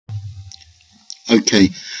Okay,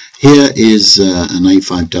 here is an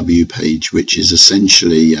A5W page, which is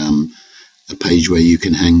essentially a page where you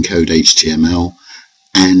can hang code HTML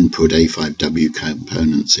and put A5W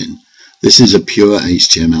components in. This is a pure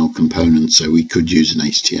HTML component, so we could use an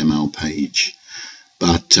HTML page,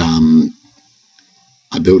 but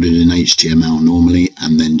I build it in HTML normally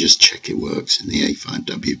and then just check it works in the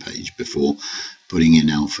A5W page before putting in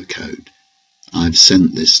alpha code. I've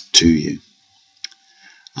sent this to you.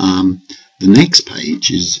 The next page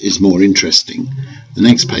is more interesting. The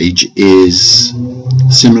next page is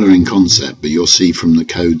similar in concept, but you'll see from the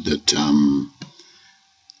code that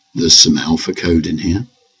there's some alpha code in here.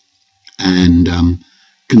 And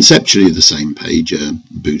conceptually the same page,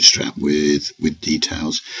 Bootstrap with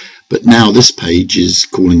details. But now this page is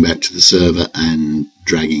calling back to the server and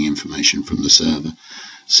dragging information from the server.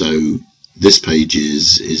 So this page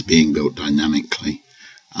is being built dynamically.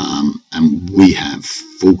 And we have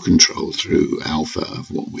full control through alpha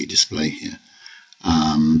of what we display here.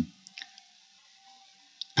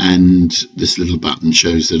 And this little button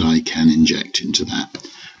shows that I can inject into that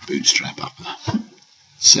Bootstrap upper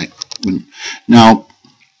segment. Now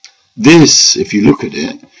this, if you look at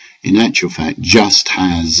it, in actual fact just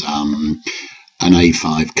has an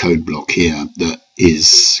A5 code block here that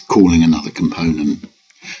is calling another component.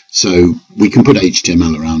 So we can put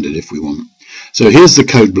HTML around it if we want. So here's the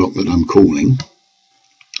code block that I'm calling,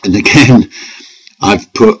 and again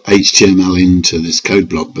I've put HTML into this code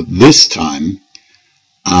block, but this time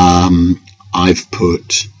I've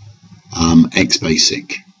put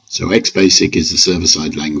XBasic. So XBasic is the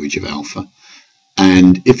server-side language of Alpha,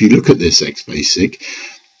 and if you look at this XBasic,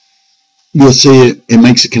 you'll see it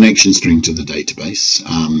makes a connection string to the database.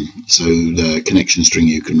 So the connection string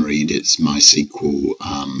you can read, it's MySQL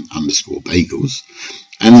 _ bagels.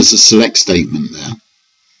 And there's a select statement there,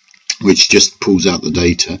 which just pulls out the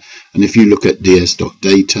data. And if you look at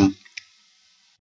ds.data,